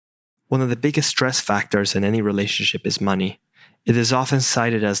One of the biggest stress factors in any relationship is money. It is often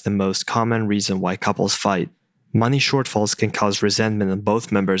cited as the most common reason why couples fight. Money shortfalls can cause resentment in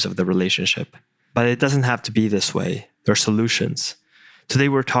both members of the relationship. But it doesn't have to be this way. There are solutions. Today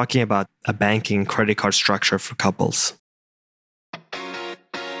we're talking about a banking credit card structure for couples.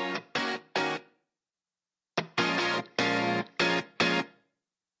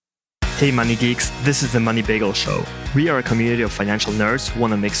 Hey Money Geeks, this is the Money Bagel Show. We are a community of financial nerds who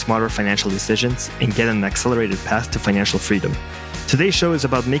want to make smarter financial decisions and get an accelerated path to financial freedom. Today's show is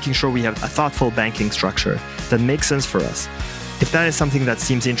about making sure we have a thoughtful banking structure that makes sense for us. If that is something that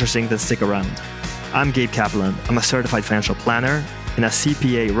seems interesting, then stick around. I'm Gabe Kaplan. I'm a certified financial planner and a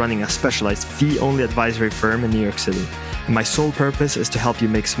CPA running a specialized fee-only advisory firm in New York City. And my sole purpose is to help you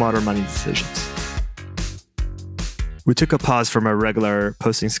make smarter money decisions. We took a pause from our regular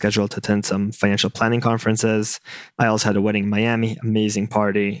posting schedule to attend some financial planning conferences. I also had a wedding in Miami, amazing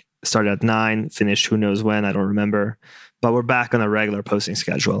party. Started at 9, finished who knows when, I don't remember. But we're back on a regular posting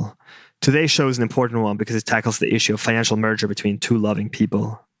schedule. Today's show is an important one because it tackles the issue of financial merger between two loving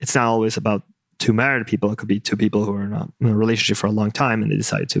people. It's not always about two married people. It could be two people who are not in a relationship for a long time and they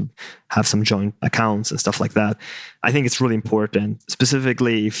decide to have some joint accounts and stuff like that. I think it's really important,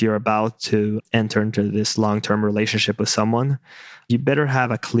 specifically if you're about to enter into this long-term relationship with someone, you better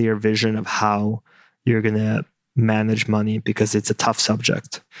have a clear vision of how you're going to manage money because it's a tough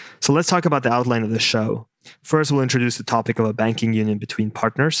subject. So let's talk about the outline of the show. First, we'll introduce the topic of a banking union between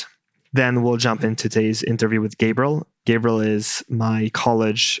partners. Then we'll jump into today's interview with Gabriel. Gabriel is my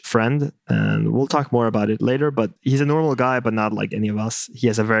college friend, and we'll talk more about it later, but he's a normal guy, but not like any of us. He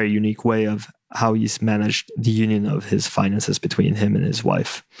has a very unique way of how he's managed the union of his finances between him and his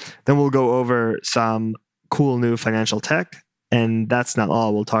wife. Then we'll go over some cool new financial tech, and that's not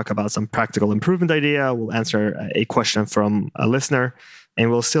all. We'll talk about some practical improvement idea. We'll answer a question from a listener, and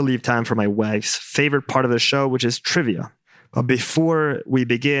we'll still leave time for my wife's favorite part of the show, which is trivia. But before we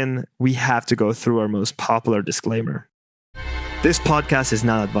begin, we have to go through our most popular disclaimer. This podcast is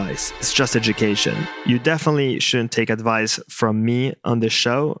not advice. It's just education. You definitely shouldn't take advice from me on this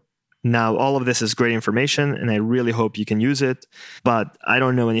show. Now, all of this is great information, and I really hope you can use it. But I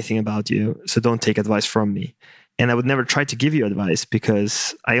don't know anything about you, so don't take advice from me. And I would never try to give you advice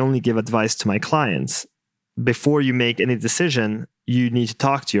because I only give advice to my clients. Before you make any decision, you need to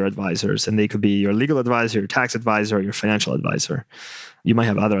talk to your advisors, and they could be your legal advisor, your tax advisor, or your financial advisor. You might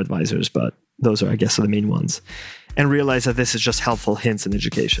have other advisors, but those are, I guess, the main ones. And realize that this is just helpful hints in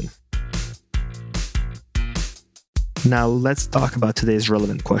education. Now, let's talk about today's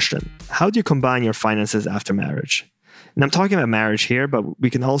relevant question. How do you combine your finances after marriage? And I'm talking about marriage here, but we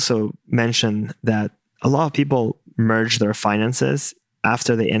can also mention that a lot of people merge their finances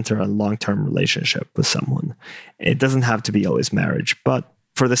after they enter a long-term relationship with someone. It doesn't have to be always marriage, but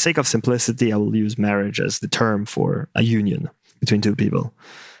for the sake of simplicity, I will use marriage as the term for a union between two people.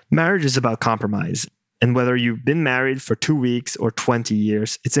 Marriage is about compromise. And whether you've been married for 2 weeks or 20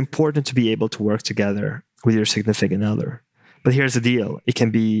 years, it's important to be able to work together with your significant other. But here's the deal. It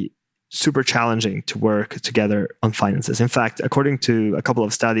can be super challenging to work together on finances. In fact, according to a couple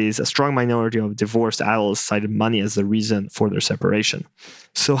of studies, a strong minority of divorced adults cited money as the reason for their separation.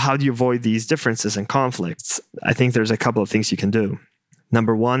 So how do you avoid these differences and conflicts? I think there's a couple of things you can do.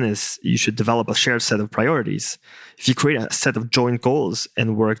 Number one is you should develop a shared set of priorities. If you create a set of joint goals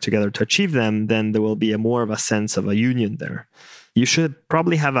and work together to achieve them, then there will be more of a sense of a union there. You should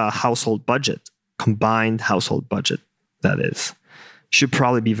probably have a household budget, combined household budget, that is. You should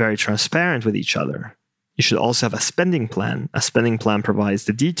probably be very transparent with each other. You should also have a spending plan. A spending plan provides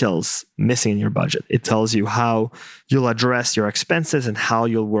the details missing in your budget. It tells you how you'll address your expenses and how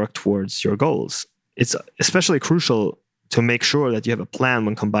you'll work towards your goals. It's especially crucial to make sure that you have a plan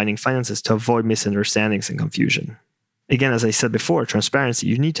when combining finances to avoid misunderstandings and confusion. Again, as I said before, transparency,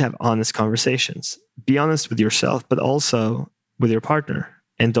 you need to have honest conversations. Be honest with yourself, but also with your partner.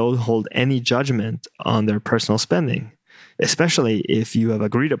 And don't hold any judgment on their personal spending, especially if you have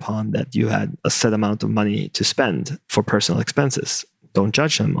agreed upon that you had a set amount of money to spend for personal expenses. Don't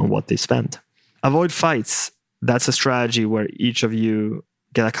judge them on what they spend. Avoid fights. That's a strategy where each of you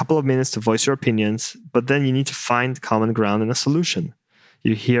get a couple of minutes to voice your opinions, but then you need to find common ground and a solution.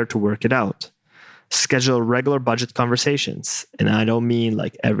 You're here to work it out. Schedule regular budget conversations. And I don't mean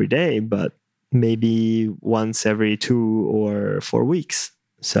like every day, but maybe once every 2 or 4 weeks.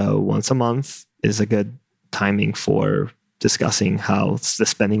 So once a month is a good timing for discussing how the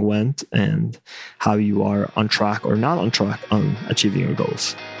spending went and how you are on track or not on track on achieving your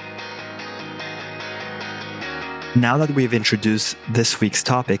goals. Now that we've introduced this week's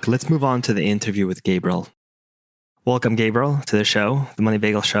topic, let's move on to the interview with Gabriel. Welcome, Gabriel, to the show, the Money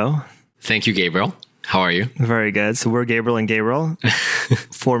Bagel Show. Thank you, Gabriel. How are you? Very good. So we're Gabriel and Gabriel,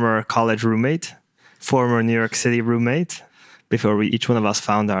 former college roommate, former New York City roommate, before each one of us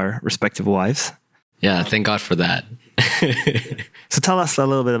found our respective wives. Yeah, thank God for that. So tell us a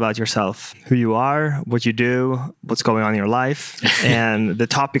little bit about yourself, who you are, what you do, what's going on in your life, and the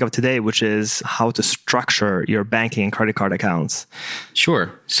topic of today, which is how to structure your banking and credit card accounts.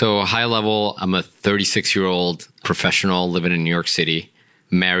 Sure. So high level, I'm a 36-year-old professional living in New York City,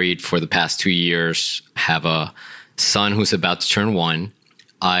 married for the past 2 years, have a son who's about to turn 1.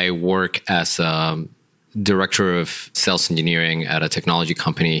 I work as a director of sales engineering at a technology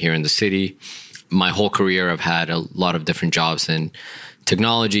company here in the city. My whole career, I've had a lot of different jobs in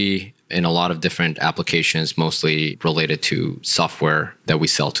technology, in a lot of different applications, mostly related to software that we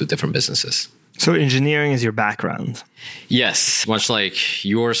sell to different businesses. So engineering is your background. Yes, much like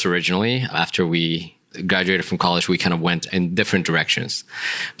yours originally. After we graduated from college, we kind of went in different directions.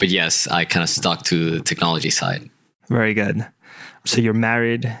 But yes, I kind of stuck to the technology side. Very good. So you're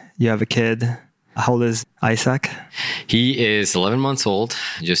married, you have a kid. How old is Isaac? He is 11 months old,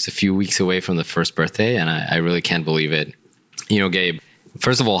 just a few weeks away from the first birthday, and I really can't believe it. You know, Gabe,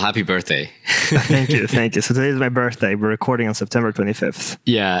 first of all, happy birthday. Thank you. So today is my birthday. We're recording on September 25th.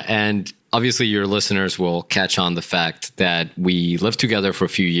 Yeah, and obviously your listeners will catch on the fact that we lived together for a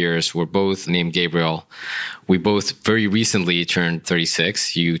few years. We're both named Gabriel. We both very recently turned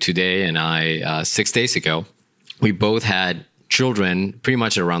 36, you today and I 6 days ago. We both had children pretty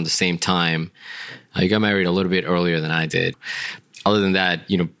much around the same time. You got married a little bit earlier than I did. Other than that,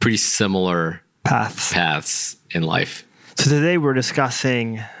 pretty similar paths in life. So today we're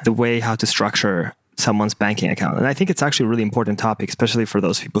discussing the way how to structure someone's banking account. And I think it's actually a really important topic, especially for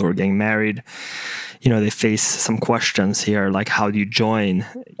those people who are getting married. They face some questions here, like how do you join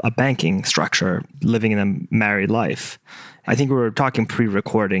a banking structure living in a married life? I think we were talking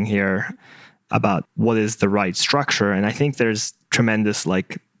pre-recording here about what is the right structure. And I think there's tremendous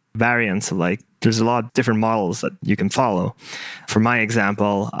variance of there's a lot of different models that you can follow. For my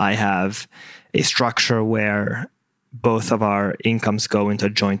example, I have a structure where both of our incomes go into a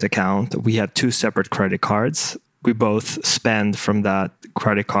joint account. We have 2 separate credit cards. We both spend from that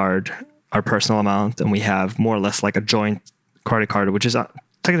credit card our personal amount, and we have more or less like a joint credit card, which is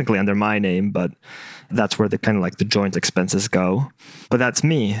technically under my name, but that's where the kind of the joint expenses go. But that's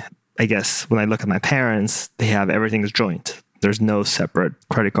me. I guess when I look at my parents, they have everything is joint. There's no separate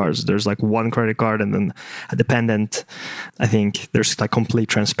credit cards. There's one credit card and then a dependent. I think there's complete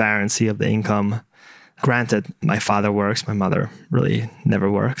transparency of the income. Granted, my father works. My mother really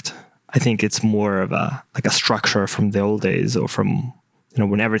never worked. I think it's more of a structure from the old days, or from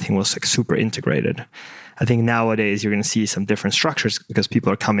when everything was super integrated. I think nowadays you're going to see some different structures because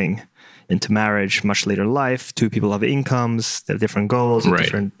people are coming into marriage much later in life. 2 people have incomes, they have different goals, and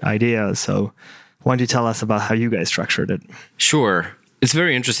different ideas. So why don't you tell us about how you guys structured it? Sure. It's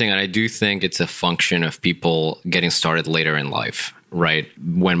very interesting. And I do think it's a function of people getting started later in life, right?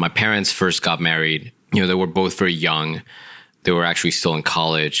 When my parents first got married, they were both very young. They were actually still in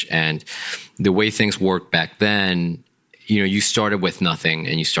college. And the way things worked back then, you started with nothing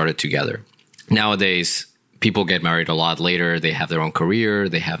and you started together. Nowadays, people get married a lot later. They have their own career.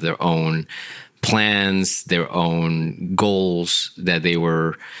 They have their own plans, their own goals that they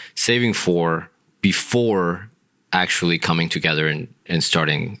were saving for before actually coming together and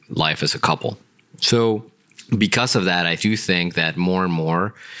starting life as a couple. So because of that, I do think that more and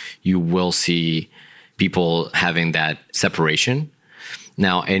more you will see people having that separation.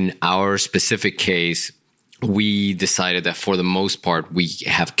 Now, in our specific case, we decided that for the most part, we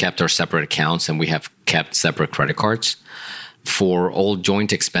have kept our separate accounts and we have kept separate credit cards. For all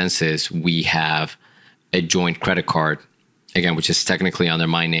joint expenses, we have a joint credit card, again, which is technically under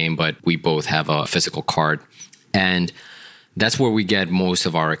my name, but we both have a physical card. And that's where we get most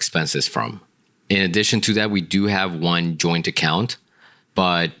of our expenses from. In addition to that, we do have one joint account,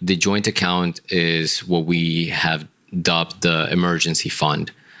 but the joint account is what we have dubbed the emergency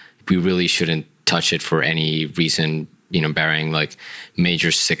fund. We really shouldn't touch it for any reason, barring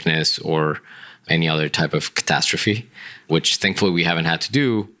major sickness or any other type of catastrophe, which thankfully we haven't had to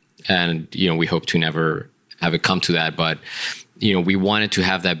do. And, we hope to never have it come to that. But, we wanted to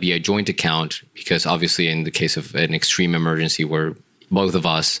have that be a joint account because obviously in the case of an extreme emergency where both of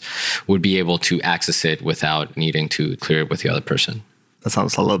us would be able to access it without needing to clear it with the other person. That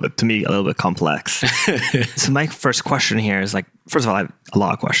sounds a little bit complex. So my first question here is first of all, I have a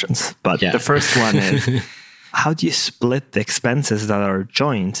lot of questions, but the first one is, how do you split the expenses that are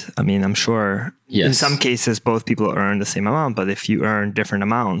joint? I mean, I'm sure in some cases, both people earn the same amount, but if you earn different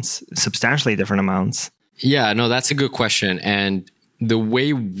amounts, substantially different amounts. Yeah, no, that's a good question. And the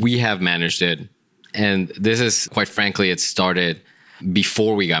way we have managed it, and this is quite frankly, it started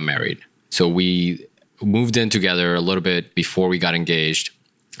before we got married. So we moved in together a little bit before we got engaged.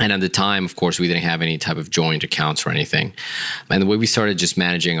 And at the time, of course, we didn't have any type of joint accounts or anything. And the way we started just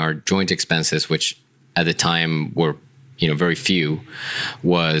managing our joint expenses, which at the time were, very few,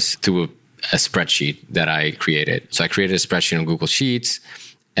 was through a spreadsheet that I created. So I created a spreadsheet on Google Sheets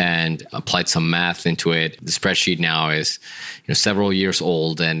and applied some math into it. The spreadsheet now is several years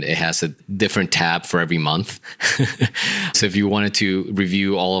old, and it has a different tab for every month. So if you wanted to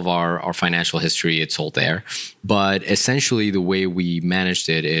review all of our financial history, it's all there. But essentially, the way we managed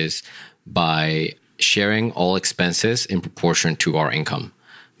it is by sharing all expenses in proportion to our income.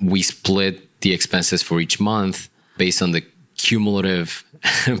 We split the expenses for each month based on the cumulative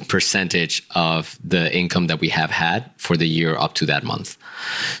percentage of the income that we have had for the year up to that month.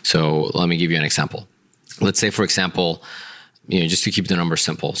 So let me give you an example. Let's say, for example, just to keep the numbers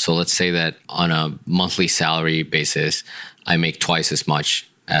simple. So let's say that on a monthly salary basis, I make twice as much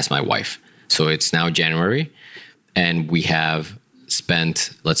as my wife. So it's now January, and we have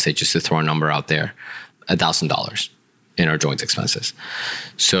spent, let's say, just to throw a number out there, $1,000 in our joint expenses.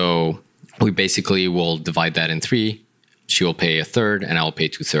 So we basically will divide that in 3. She will pay 1/3 and I will pay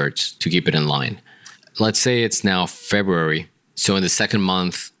 2/3 to keep it in line. Let's say it's now February. So in the second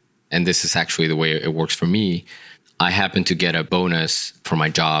month, and this is actually the way it works for me, I happen to get a bonus for my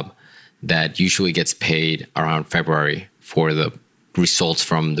job that usually gets paid around February for the results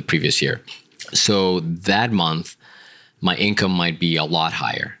from the previous year. So that month, my income might be a lot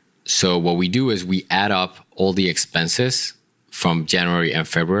higher. So what we do is we add up all the expenses from January and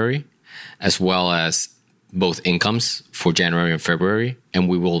February, as well as both incomes for January and February, and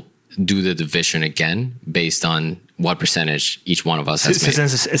we will do the division again based on what percentage each one of us has made. So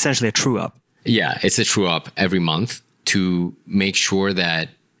it's essentially a true up. Yeah, it's a true up every month to make sure that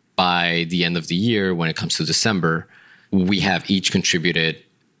by the end of the year, when it comes to December, we have each contributed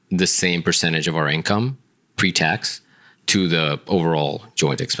the same percentage of our income pre-tax to the overall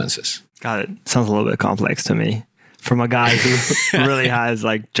joint expenses. Got it. Sounds a little bit complex to me from a guy who really has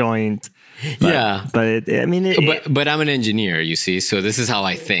joint. But I'm an engineer, you see, so this is how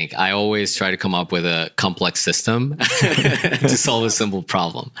I think. I always try to come up with a complex system to solve a simple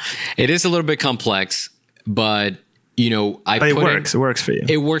problem. It is a little bit complex, but it works. It works for you.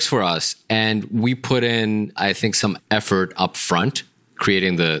 It works for us, and we put in, I think, some effort up front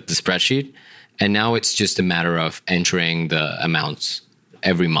creating the spreadsheet, and now it's just a matter of entering the amounts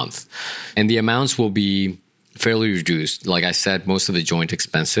every month, and the amounts will be fairly reduced. Like I said, most of the joint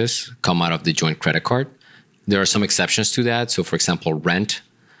expenses come out of the joint credit card. There are some exceptions to that. So for example, rent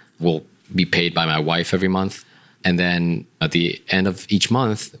will be paid by my wife every month. And then at the end of each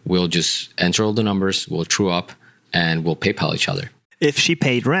month, we'll just enter all the numbers, we'll true up, and we'll PayPal each other. If she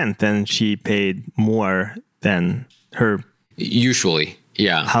paid rent, then she paid more than her. Usually,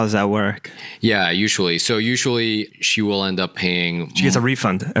 yeah. How does that work? Yeah, usually. So usually she will end up paying. She gets a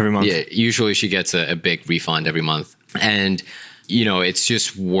refund every month. Yeah, usually she gets a big refund every month. And, it's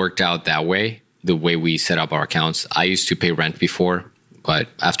just worked out that way, the way we set up our accounts. I used to pay rent before, but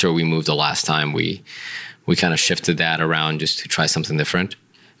after we moved the last time, we kind of shifted that around just to try something different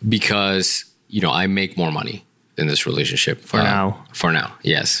because, I make more money in this relationship. For now. For now,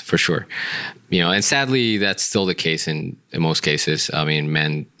 yes, for sure. And sadly, that's still the case in most cases. I mean,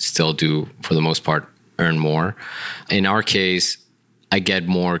 men still do, for the most part, earn more. In our case, I get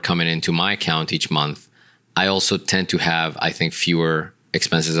more coming into my account each month. I also tend to have, I think, fewer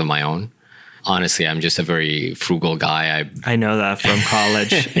expenses of my own. Honestly, I'm just a very frugal guy. I know that from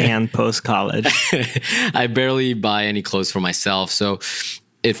college and post-college. I barely buy any clothes for myself. So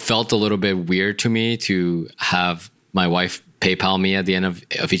it felt a little bit weird to me to have my wife PayPal me at the end of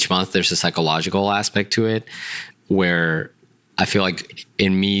each month. There's a psychological aspect to it where I feel like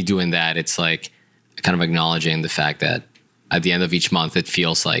in me doing that, it's like kind of acknowledging the fact that at the end of each month, it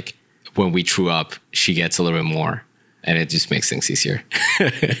feels like when we true up, she gets a little bit more, and it just makes things easier.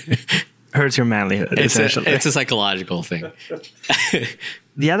 Hurts your manlyhood, essentially. It's a psychological thing.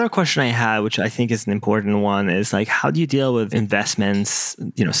 The other question I had, which I think is an important one, is how do you deal with investments,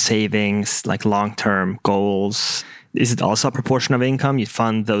 savings, long-term goals? Is it also a proportion of income? You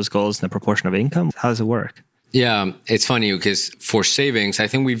fund those goals in a proportion of income? How does it work? Yeah, it's funny because for savings, I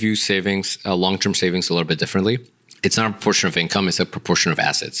think we view savings, long-term savings a little bit differently. It's not a proportion of income, it's a proportion of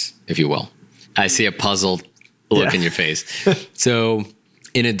assets, if you will. I see a puzzled look in your face. So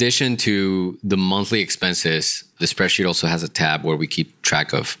in addition to the monthly expenses, the spreadsheet also has a tab where we keep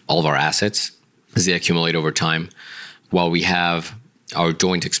track of all of our assets as they accumulate over time. While we have our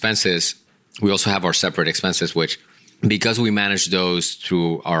joint expenses, we also have our separate expenses, which because we manage those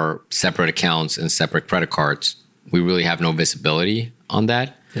through our separate accounts and separate credit cards, we really have no visibility on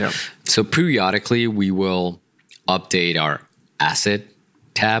that. Yeah. So periodically, we will update our asset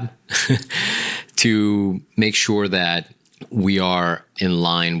tab to make sure that we are in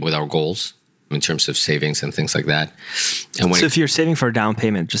line with our goals in terms of savings and things like that. And so if you're saving for a down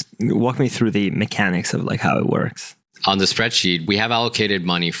payment, just walk me through the mechanics of like how it works. On the spreadsheet, we have allocated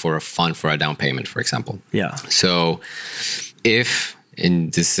money for a fund for a down payment, for example. Yeah. So if,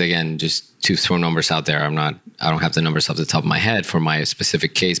 and this again, just to throw numbers out there, I don't have the numbers off the top of my head for my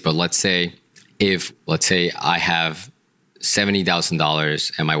specific case, but let's say I have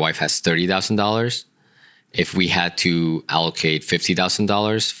 $70,000 and my wife has $30,000. If we had to allocate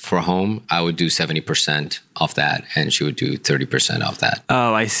 $50,000 for a home, I would do 70% of that, and she would do 30% of that.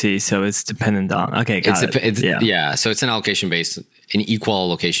 Oh, I see. So it's dependent on. Okay, got it. Yeah. So it's an equal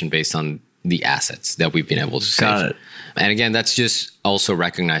allocation based on the assets that we've been able to save. Got it. And again, that's just also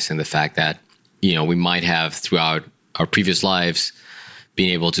recognizing the fact that we might have throughout our previous lives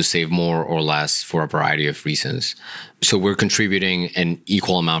been able to save more or less for a variety of reasons. So we're contributing an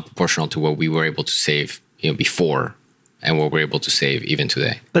equal amount proportional to what we were able to save before and what we're able to save even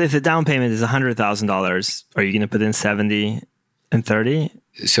today. But if the down payment is $100,000, are you going to put in 70 and 30?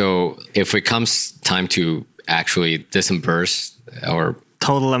 So if it comes time to actually disburse or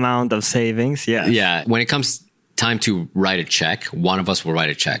total amount of savings, yes. Yeah. When it comes time to write a check, one of us will write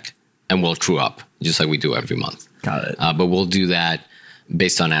a check and we'll true up just like we do every month. Got it. But we'll do that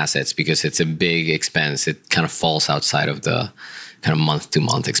based on assets because it's a big expense. It kind of falls outside of the kind of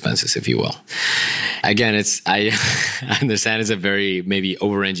month-to-month expenses, if you will. Again, I understand it's a very maybe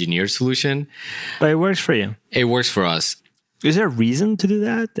over-engineered solution. But it works for you. It works for us. Is there a reason to do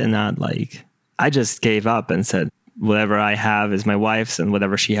that and not like, I just gave up and said, whatever I have is my wife's and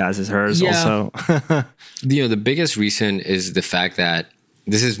whatever she has is hers also? The biggest reason is the fact that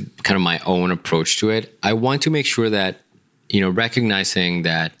this is kind of my own approach to it. I want to make sure that, recognizing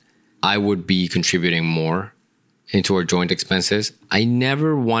that I would be contributing more into our joint expenses, I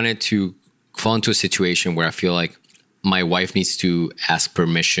never wanted to fall into a situation where I feel like my wife needs to ask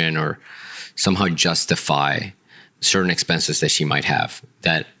permission or somehow justify certain expenses that she might have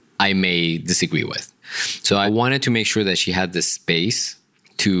that I may disagree with. So I wanted to make sure that she had the space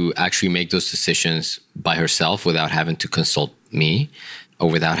to actually make those decisions by herself without having to consult me or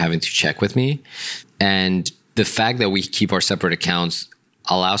without having to check with me. And the fact that we keep our separate accounts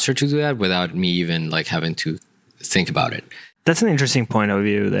allows her to do that without me even having to think about it. That's an interesting point of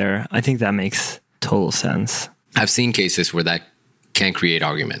view there. I think that makes total sense. I've seen cases where that can create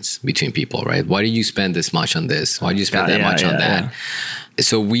arguments between people, right? Why do you spend this much on this? Why do you spend that much on that? Yeah.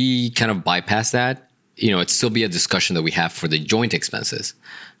 So we kind of bypass that. It'd still be a discussion that we have for the joint expenses,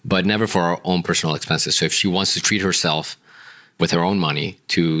 but never for our own personal expenses. So if she wants to treat herself with her own money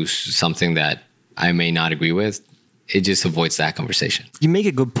to something that I may not agree with, it just avoids that conversation. You make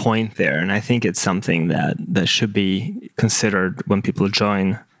a good point there. And I think it's something that should be considered when people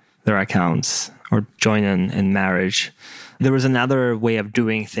join their accounts or join in marriage. There was another way of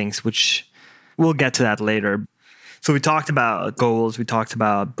doing things, which we'll get to that later. So we talked about goals. We talked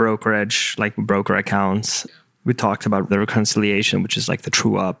about brokerage, like broker accounts. We talked about the reconciliation, which is like the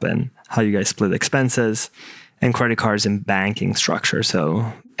true up and how you guys split expenses, and credit cards and banking structure.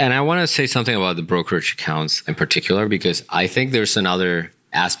 And I want to say something about the brokerage accounts in particular, because I think there's another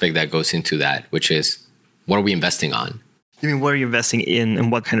aspect that goes into that, which is what are we investing on? You mean what are you investing in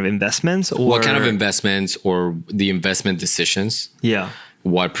and what kind of investments? Or what kind of investments or the investment decisions? Yeah.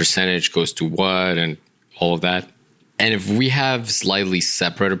 What percentage goes to what and all of that. And if we have slightly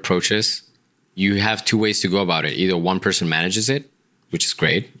separate approaches, you have two ways to go about it. Either one person manages it, which is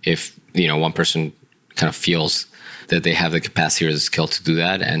great. If, one person kind of feels that they have the capacity or the skill to do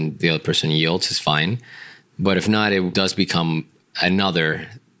that and the other person yields, is fine. But if not, it does become another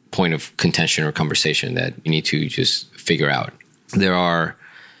point of contention or conversation that you need to just figure out. There are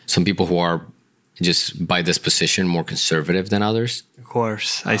some people who are just by disposition more conservative than others. Of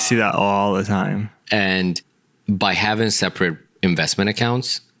course. I see that all the time. And by having separate investment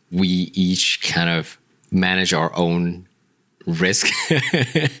accounts, we each kind of manage our own risk,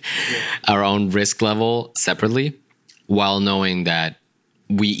 our own risk level separately, while knowing that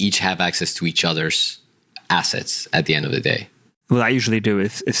we each have access to each other's assets at the end of the day. What I usually do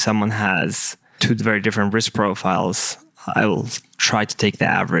is if someone has two very different risk profiles, I will try to take the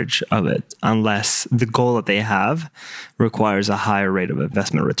average of it, unless the goal that they have requires a higher rate of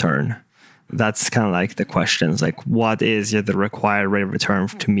investment return. That's kind of like the questions, like what is the required rate of return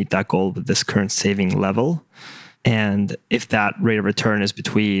to meet that goal with this current saving level? And if that rate of return is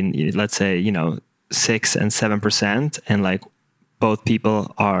between, let's say, 6 and 7%, and like both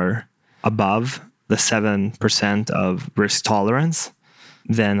people are above the 7% of risk tolerance,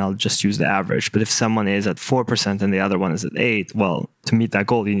 then I'll just use the average. But if someone is at 4% and the other one is at 8, well, to meet that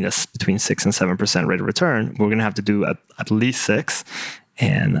goal, you need between 6 and 7% rate of return. We're going to have to do at least 6,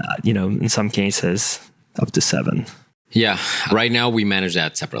 and in some cases up to 7. Yeah. Right now we manage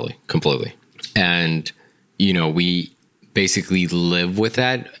that separately, completely. And, we basically live with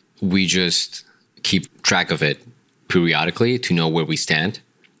that. We just keep track of it periodically to know where we stand.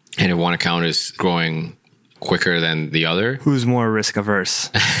 And if one account is growing quicker than the other. Who's more risk averse?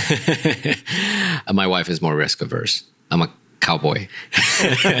 My wife is more risk averse. I'm a cowboy.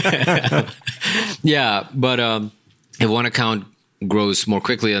 Yeah. But if one account grows more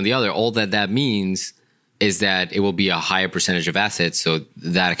quickly than the other, all that means is that it will be a higher percentage of assets. So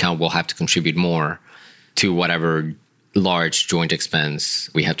that account will have to contribute more to whatever large joint expense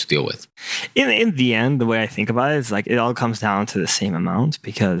we have to deal with. In the end, the way I think about it is like it all comes down to the same amount,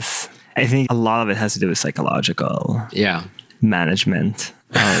 because I think a lot of it has to do with psychological management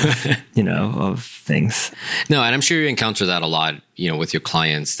of, of things. No, and I'm sure you encounter that a lot, with your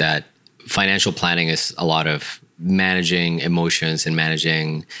clients, that financial planning is a lot of managing emotions and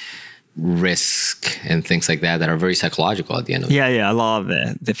managing risk and things like that are very psychological at the end of it. Yeah. A lot of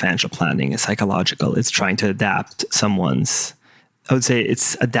the financial planning is psychological. It's trying to adapt I would say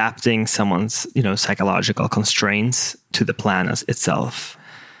it's adapting someone's, psychological constraints to the plan itself.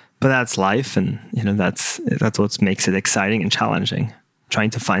 But that's life, and that's what makes it exciting and challenging, trying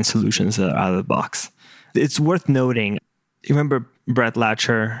to find solutions that are out of the box. It's worth noting, you remember Brett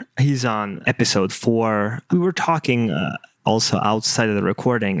Latcher? He's on episode 4. We were talking also outside of the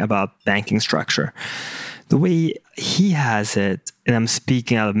recording about banking structure. The way he has it, and I'm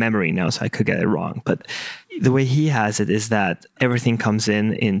speaking out of memory now, so I could get it wrong, but the way he has it is that everything comes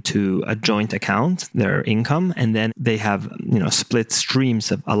into a joint account, their income, and then they have, split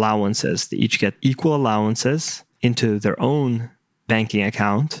streams of allowances. They each get equal allowances into their own banking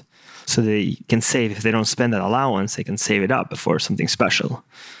account, so they can save. If they don't spend that allowance, they can save it up for something special.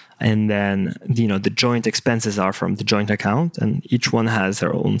 And then, the joint expenses are from the joint account, and each one has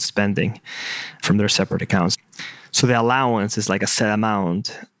their own spending from their separate accounts. So the allowance is like a set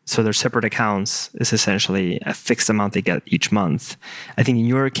amount. So their separate accounts is essentially a fixed amount they get each month. I think in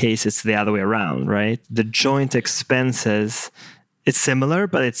your case, it's the other way around, right? The joint expenses, it's similar,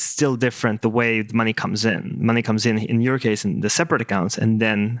 but it's still different the way the money comes in. Money comes in your case, in the separate accounts, and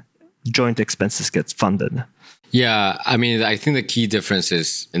then joint expenses gets funded. Yeah, I mean, I think the key difference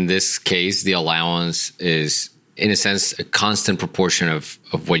is, in this case, the allowance is, in a sense, a constant proportion of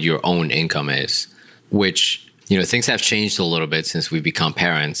what your own income is, which, things have changed a little bit since we've become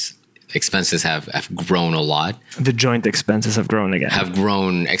parents. Expenses have grown a lot. The joint expenses have grown again. Have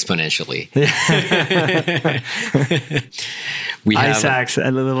grown exponentially. Isaac's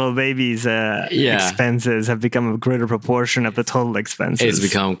and the little baby's expenses have become a greater proportion of the total expenses. It's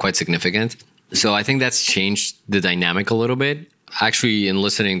become quite significant. So I think that's changed the dynamic a little bit. Actually, in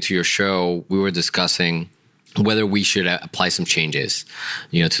listening to your show, we were discussing whether we should apply some changes,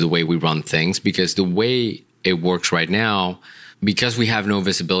 to the way we run things, because the way it works right now, because we have no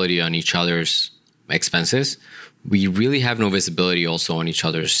visibility on each other's expenses, we really have no visibility also on each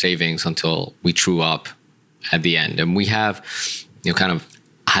other's savings until we true up at the end. And we have, kind of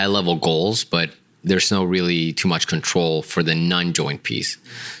high level goals, but there's no really too much control for the non-joint piece.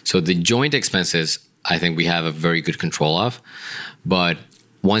 So the joint expenses, I think we have a very good control of. But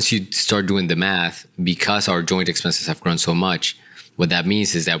once you start doing the math, because our joint expenses have grown so much, what that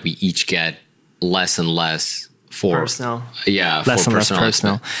means is that we each get less and less for personal. Yeah. Less and less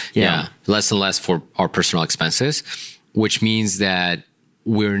personal. Yeah. Less and less for our personal expenses, which means that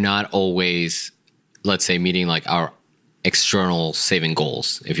we're not always, let's say, meeting like our external saving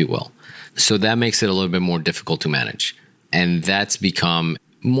goals, if you will. So that makes it a little bit more difficult to manage. And that's become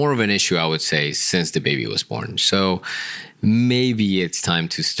more of an issue, I would say, since the baby was born. So maybe it's time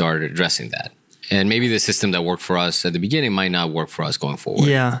to start addressing that. And maybe the system that worked for us at the beginning might not work for us going forward.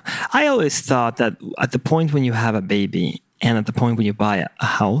 Yeah. I always thought that at the point when you have a baby and at the point when you buy a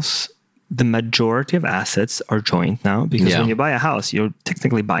house, the majority of assets are joint now, because when you buy a house, you're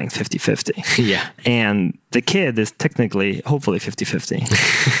technically buying 50-50. Yeah. And the kid is technically, hopefully 50-50.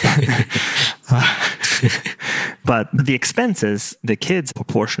 But the expenses, the kid's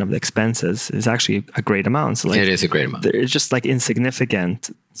proportion of the expenses is actually a great amount. So it is a great amount. It's just like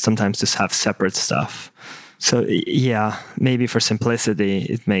insignificant sometimes to have separate stuff. So yeah, maybe for simplicity,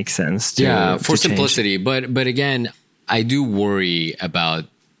 it makes sense to for simplicity. Change. But again, I do worry about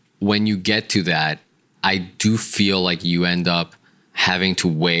when you get to that. I do feel like you end up having to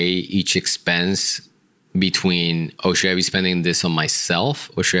weigh each expense between, oh, should I be spending this on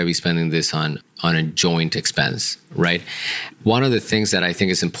myself or should I be spending this on a joint expense, right? One of the things that I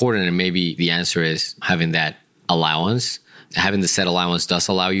think is important, and maybe the answer is having that allowance. Having the set allowance does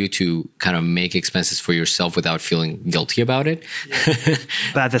allow you to kind of make expenses for yourself without feeling guilty about it.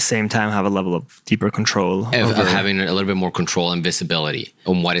 But at the same time, have a level of deeper control. Of having a little bit more control and visibility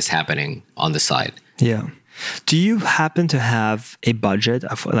on what is happening on the side. Yeah. Do you happen to have a budget,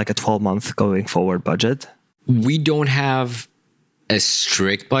 like a 12-month going forward budget? We don't have a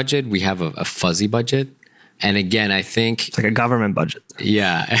strict budget. We have a fuzzy budget. And again, I think... It's like a government budget.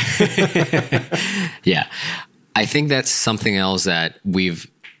 Yeah. Yeah. I think that's something else that we've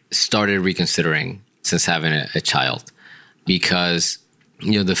started reconsidering since having a child. Because,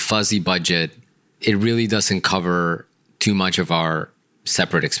 the fuzzy budget, it really doesn't cover too much of our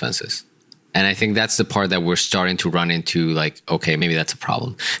separate expenses. And I think that's the part that we're starting to run into, like, okay, maybe that's a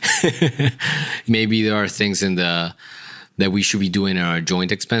problem. Maybe there are things that we should be doing in our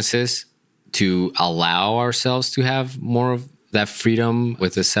joint expenses to allow ourselves to have more of that freedom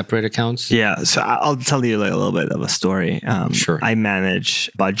with the separate accounts. Yeah. So I'll tell you like a little bit of a story. Sure. I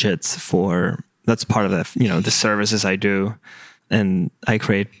manage budgets that's part of the services I do. And I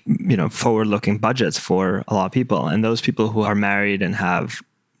create, forward-looking budgets for a lot of people. And those people who are married and have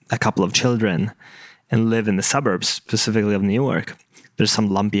a couple of children and live in the suburbs, specifically of New York, there's some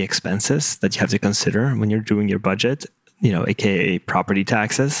lumpy expenses that you have to consider when you're doing your budget, aka property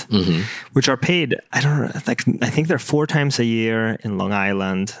taxes, which are paid, I think they're 4 times a year in Long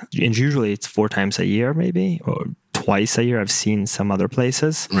Island. And usually it's 4 times a year, maybe, or twice a year. I've seen some other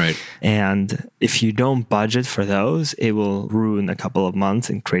places. Right. And if you don't budget for those, it will ruin a couple of months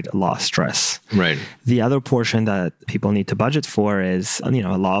and create a lot of stress. Right. The other portion that people need to budget for is, a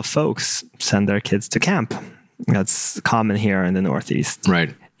lot of folks send their kids to camp. That's common here in the Northeast.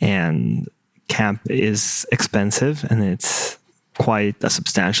 Right. And camp is expensive and it's quite a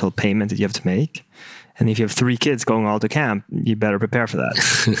substantial payment that you have to make. And if you have 3 kids going all to camp, you better prepare for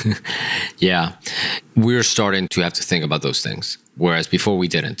that. Yeah. We're starting to have to think about those things, whereas before we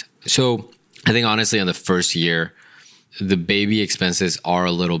didn't. So I think honestly on the first year, the baby expenses are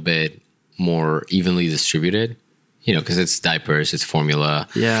a little bit more evenly distributed, because it's diapers, it's formula.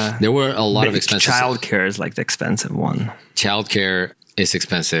 Yeah. There were a lot of expenses. Childcare is like the expensive one. Childcare is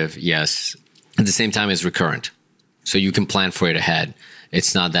expensive, yes. At the same time, it's recurrent. So you can plan for it ahead.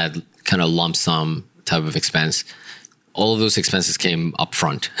 It's not that kind of lump sum type of expense. All of those expenses came up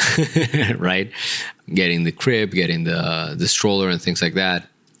front, right? Getting the crib, getting the stroller and things like that.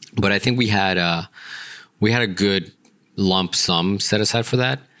 But I think we had a good lump sum set aside for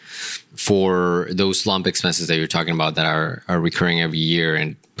that. For those lump expenses that you're talking about that are recurring every year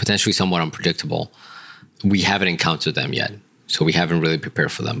and potentially somewhat unpredictable, we haven't encountered them yet. So we haven't really prepared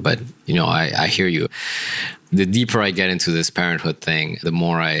for them. But, I hear you. The deeper I get into this parenthood thing, the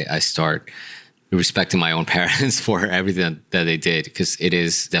more I start respecting my own parents for everything that they did, because it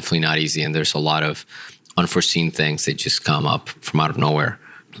is definitely not easy. And there's a lot of unforeseen things that just come up from out of nowhere,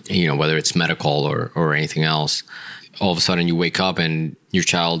 whether it's medical or anything else. All of a sudden you wake up and your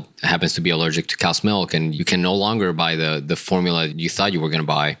child happens to be allergic to cow's milk and you can no longer buy the formula you thought you were going to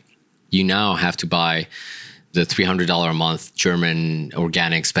buy. You now have to buy the $300 a month German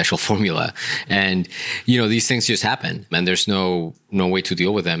organic special formula. And, these things just happen and there's no way to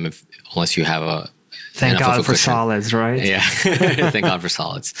deal with them unless you have Thank God for solids, right? Yeah. Thank God for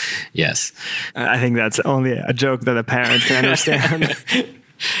solids. Yes. I think that's only a joke that a parent can understand.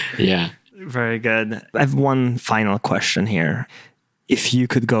 Yeah. Very good. I have one final question here. If you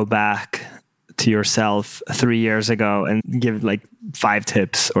could go back to yourself 3 years ago and give like 5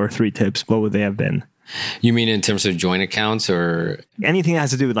 tips or 3 tips, what would they have been? You mean in terms of joint accounts or anything that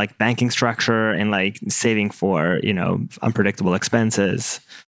has to do with like banking structure and like saving for, unpredictable expenses?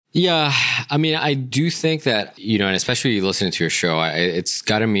 Yeah. I mean, I do think that, and especially listening to your show, it's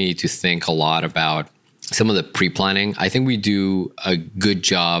gotten me to think a lot about some of the pre-planning. I think we do a good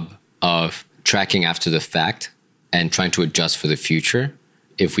job of tracking after the fact and trying to adjust for the future.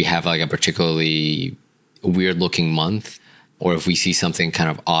 If we have like a particularly weird looking month, or if we see something kind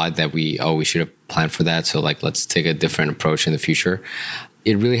of odd that we should have planned for that. So like, let's take a different approach in the future.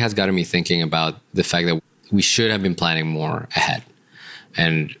 It really has gotten me thinking about the fact that we should have been planning more ahead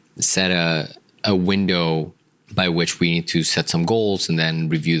and set a window by which we need to set some goals and then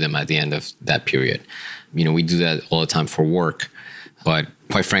review them at the end of that period. We do that all the time for work, but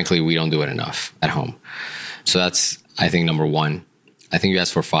quite frankly, we don't do it enough at home. So that's, I think, number 1. I think you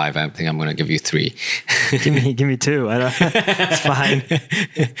asked for 5. I think I'm going to give you 3. give me 2. It's fine.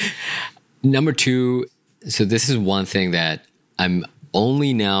 Number 2. So this is one thing that I'm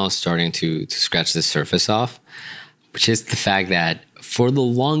only now starting to scratch the surface off, which is the fact that for the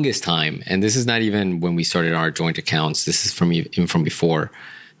longest time, and this is not even when we started our joint accounts, this is even from before,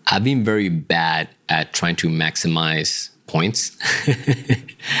 I've been very bad at trying to maximize points.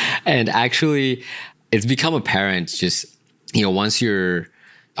 And actually, it's become apparent just, once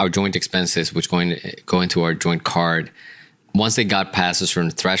our joint expenses, which go into our joint card, once they got past a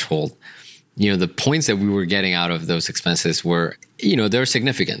certain threshold, the points that we were getting out of those expenses were, they're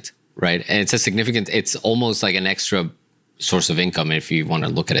significant, right? And it's almost like an extra source of income if you want to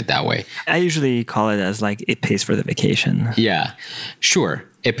look at it that way. I usually call it as like it pays for the vacation. Yeah, sure.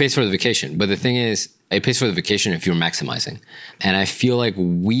 It pays for the vacation. But the thing is, it pays for the vacation if you're maximizing. And I feel like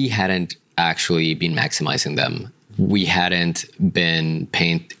we hadn't actually been maximizing them. We hadn't been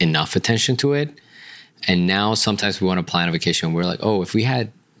paying enough attention to it. And now sometimes we want to plan a vacation. We're like, oh, if we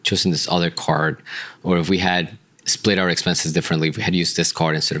had chosen this other card, or if we had split our expenses differently, if we had used this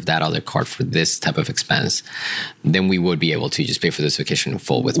card instead of that other card for this type of expense, then we would be able to just pay for this vacation in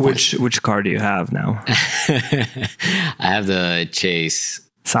full with points. Which card do you have now? I have the Chase.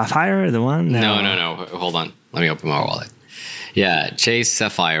 Sapphire, the one? No. Hold on. Let me open my wallet. Yeah, Chase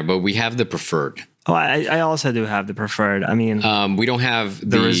Sapphire, but we have the preferred. Oh, I also do have the preferred. I mean, we don't have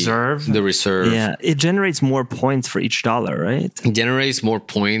the reserve. The reserve. Yeah, it generates more points for each dollar, right? It generates more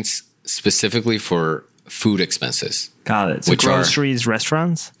points specifically for food expenses. Got it. So groceries,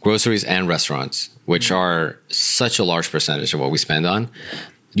 restaurants? Groceries and restaurants, which are such a large percentage of what we spend on.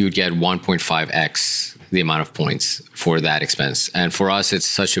 You would get 1.5x the amount of points for that expense. And for us, it's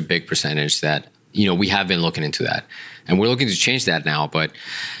such a big percentage that, we have been looking into that. And we're looking to change that now. But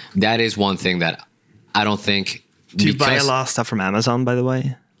that is one thing that I don't think... Do you buy a lot of stuff from Amazon, by the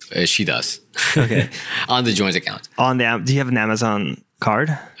way? She does. Okay. On the joint account. Do you have an Amazon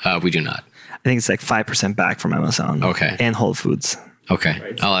card? We do not. I think it's like 5% back from Amazon. Okay. And Whole Foods. Okay.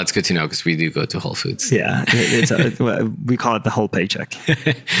 Right. Oh, that's good to know because we do go to Whole Foods. Yeah. We call it the whole paycheck.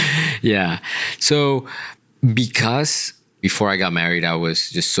 Yeah. So because before I got married, I was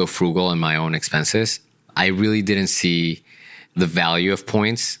just so frugal in my own expenses, I really didn't see the value of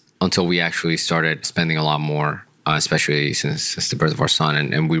points until we actually started spending a lot more, especially since the birth of our son.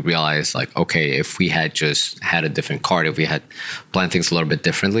 And we realized like, okay, if we had just had a different card, if we had planned things a little bit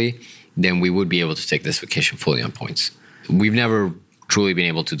differently, then we would be able to take this vacation fully on points. We've never truly been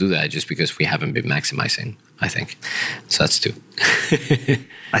able to do that just because we haven't been maximizing, I think. So that's two.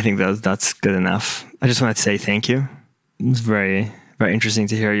 I think that's good enough. I just want to say thank you. It's very, very interesting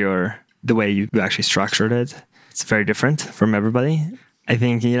to hear the way you actually structured it. It's very different from everybody. I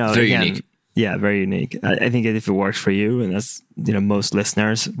think, very unique. Yeah, very unique. I think if it works for you, and as most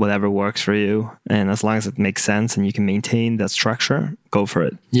listeners, whatever works for you, and as long as it makes sense and you can maintain that structure, go for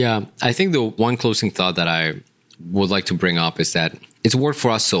it. Yeah, I think the one closing thought that I would like to bring up is that it's worked for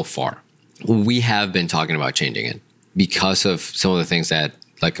us so far. We have been talking about changing it because of some of the things that,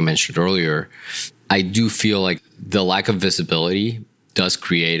 like I mentioned earlier, I do feel like the lack of visibility does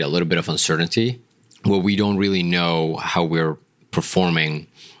create a little bit of uncertainty where we don't really know how we're performing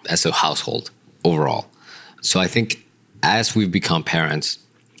as a household overall. So I think as we've become parents,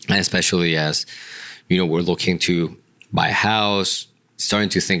 and especially as, we're looking to buy a house, starting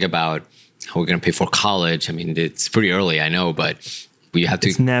to think about how we're going to pay for college. I mean, it's pretty early, I know, but we have to...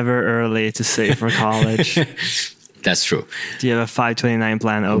 It's never early to save for college. That's true. Do you have a 529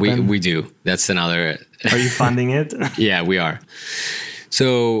 plan open? We do. That's another... Are you funding it? Yeah, we are.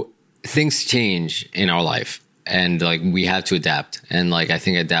 So things change in our life and like we have to adapt. And like I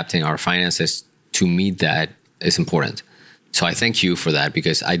think adapting our finances to meet that is important. So I thank you for that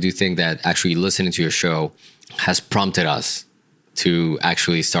because I do think that actually listening to your show has prompted us to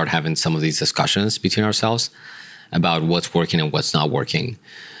actually start having some of these discussions between ourselves about what's working and what's not working,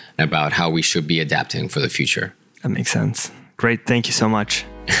 about how we should be adapting for the future. That makes sense. Great. Thank you so much.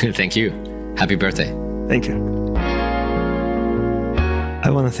 Thank you. Happy birthday. Thank you. I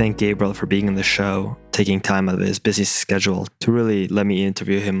want to thank Gabriel for being on the show, taking time out of his busy schedule to really let me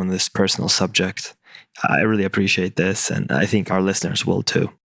interview him on this personal subject. I really appreciate this, and I think our listeners will too.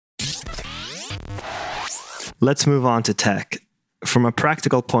 Let's move on to tech. From a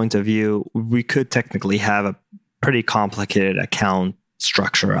practical point of view, we could technically have a pretty complicated account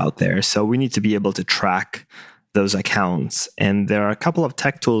structure out there. So we need to be able to track those accounts. And there are a couple of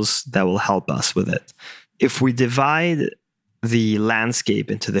tech tools that will help us with it. If we divide the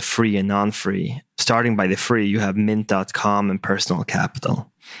landscape into the free and non-free, starting by the free, you have Mint.com and Personal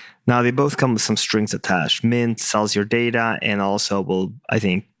Capital. Now, they both come with some strings attached. Mint sells your data and also will, I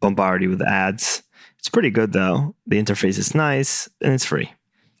think, bombard you with ads. It's pretty good, though. The interface is nice and it's free.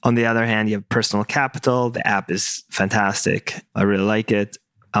 On the other hand, you have Personal Capital. The app is fantastic. I really like it.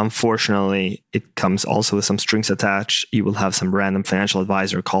 Unfortunately, it comes also with some strings attached. You will have some random financial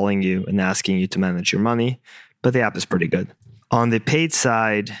advisor calling you and asking you to manage your money, but the app is pretty good. On the paid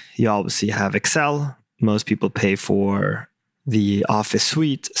side, you obviously have Excel. Most people pay for the Office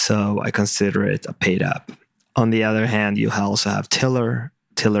suite, so I consider it a paid app. On the other hand, you also have Tiller,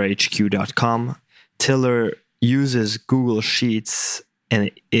 tillerhq.com. Tiller uses Google Sheets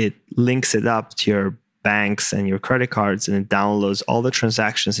and it links it up to your banks and your credit cards, and it downloads all the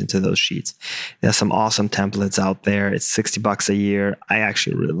transactions into those sheets. There's some awesome templates out there. It's $60 a year. I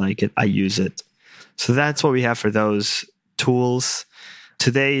actually really like it. I use it. So that's what we have for those tools.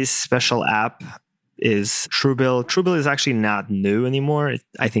 Today's special app is Truebill. Truebill is actually not new anymore.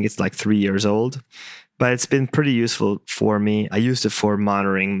 I think it's like 3 years old, but it's been pretty useful for me. I used it for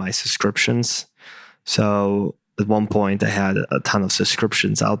monitoring my subscriptions. So at one point, I had a ton of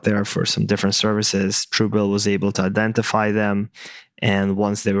subscriptions out there for some different services. Truebill was able to identify them. And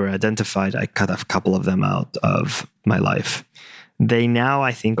once they were identified, I cut a couple of them out of my life. They now,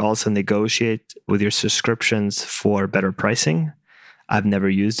 I think, also negotiate with your subscriptions for better pricing. I've never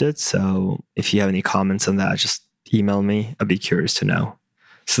used it. So if you have any comments on that, just email me. I'd be curious to know.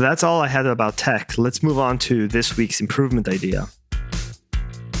 So that's all I had about tech. Let's move on to this week's improvement idea.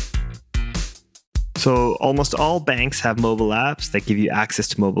 So almost all banks have mobile apps that give you access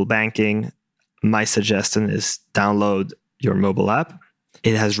to mobile banking. My suggestion is download your mobile app.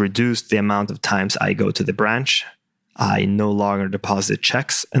 It has reduced the amount of times I go to the branch. I no longer deposit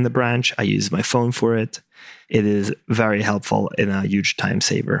checks in the branch. I use my phone for it. It is very helpful and a huge time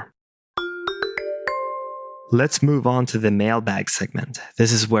saver. Let's move on to the mailbag segment.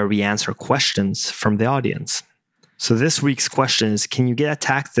 This is where we answer questions from the audience. So this week's question is, can you get a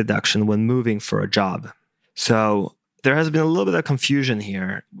tax deduction when moving for a job? So there has been a little bit of confusion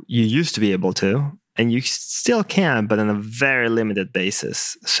here. You used to be able to, and you still can, but on a very limited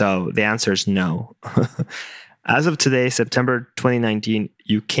basis. So the answer is no. As of today, September 2019,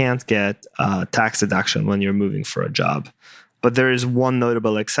 you can't get a tax deduction when you're moving for a job. But there is one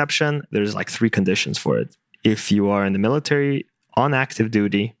notable exception. There's like 3 conditions for it. If you are in the military on active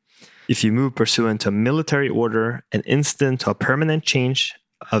duty, if you move pursuant to a military order, an incident to a permanent change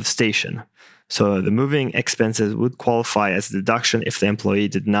of station. So the moving expenses would qualify as a deduction if the employee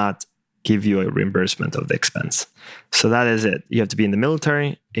did not give you a reimbursement of the expense. So that is it. You have to be in the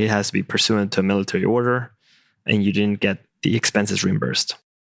military. It has to be pursuant to a military order, and you didn't get the expenses reimbursed.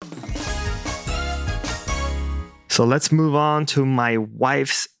 So let's move on to my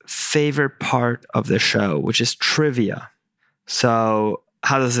wife's favorite part of the show, which is trivia. So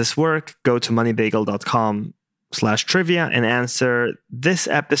how does this work? Go to moneybagel.com/trivia and answer this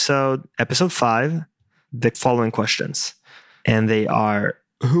episode 5, the following questions. And they are,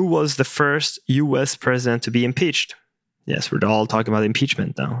 who was the first US president to be impeached? Yes, we're all talking about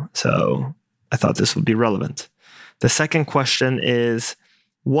impeachment now. So I thought this would be relevant. The second question is,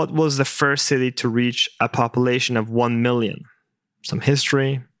 what was the first city to reach a population of 1 million? Some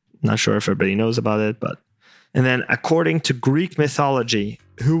history. Not sure if everybody knows about it, but... And then, according to Greek mythology,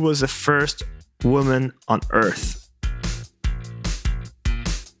 who was the first woman on Earth?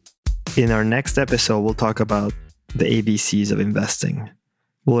 In our next episode, we'll talk about the ABCs of investing.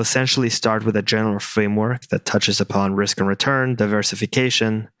 We'll essentially start with a general framework that touches upon risk and return,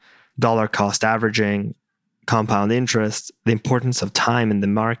 diversification, dollar cost averaging, compound interest, the importance of time in the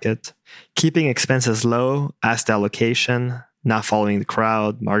market, keeping expenses low, asset allocation, not following the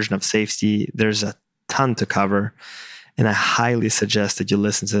crowd, margin of safety. There's a ton to cover, and I highly suggest that you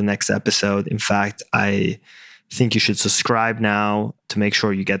listen to the next episode. In fact, I think you should subscribe now to make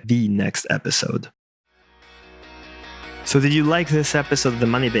sure you get the next episode. So did you like this episode of the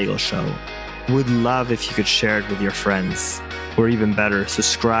Money Bagel Show? Would love if you could share it with your friends, or even better,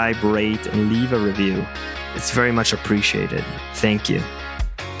 subscribe, rate, and leave a review. It's very much appreciated. Thank you.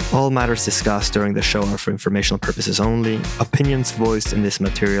 All matters discussed during the show are for informational purposes only. Opinions voiced in this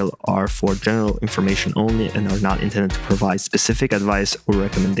material are for general information only and are not intended to provide specific advice or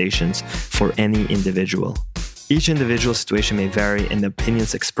recommendations for any individual. Each individual situation may vary, and the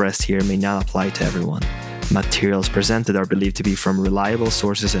opinions expressed here may not apply to everyone. Materials presented are believed to be from reliable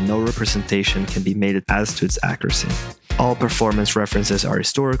sources, and no representation can be made as to its accuracy. All performance references are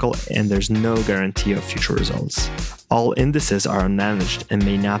historical, and there's no guarantee of future results. All indices are unmanaged and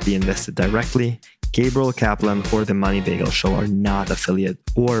may not be invested directly. Gabriel Kaplan or the Money Bagel Show are not affiliated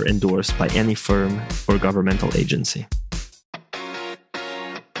or endorsed by any firm or governmental agency.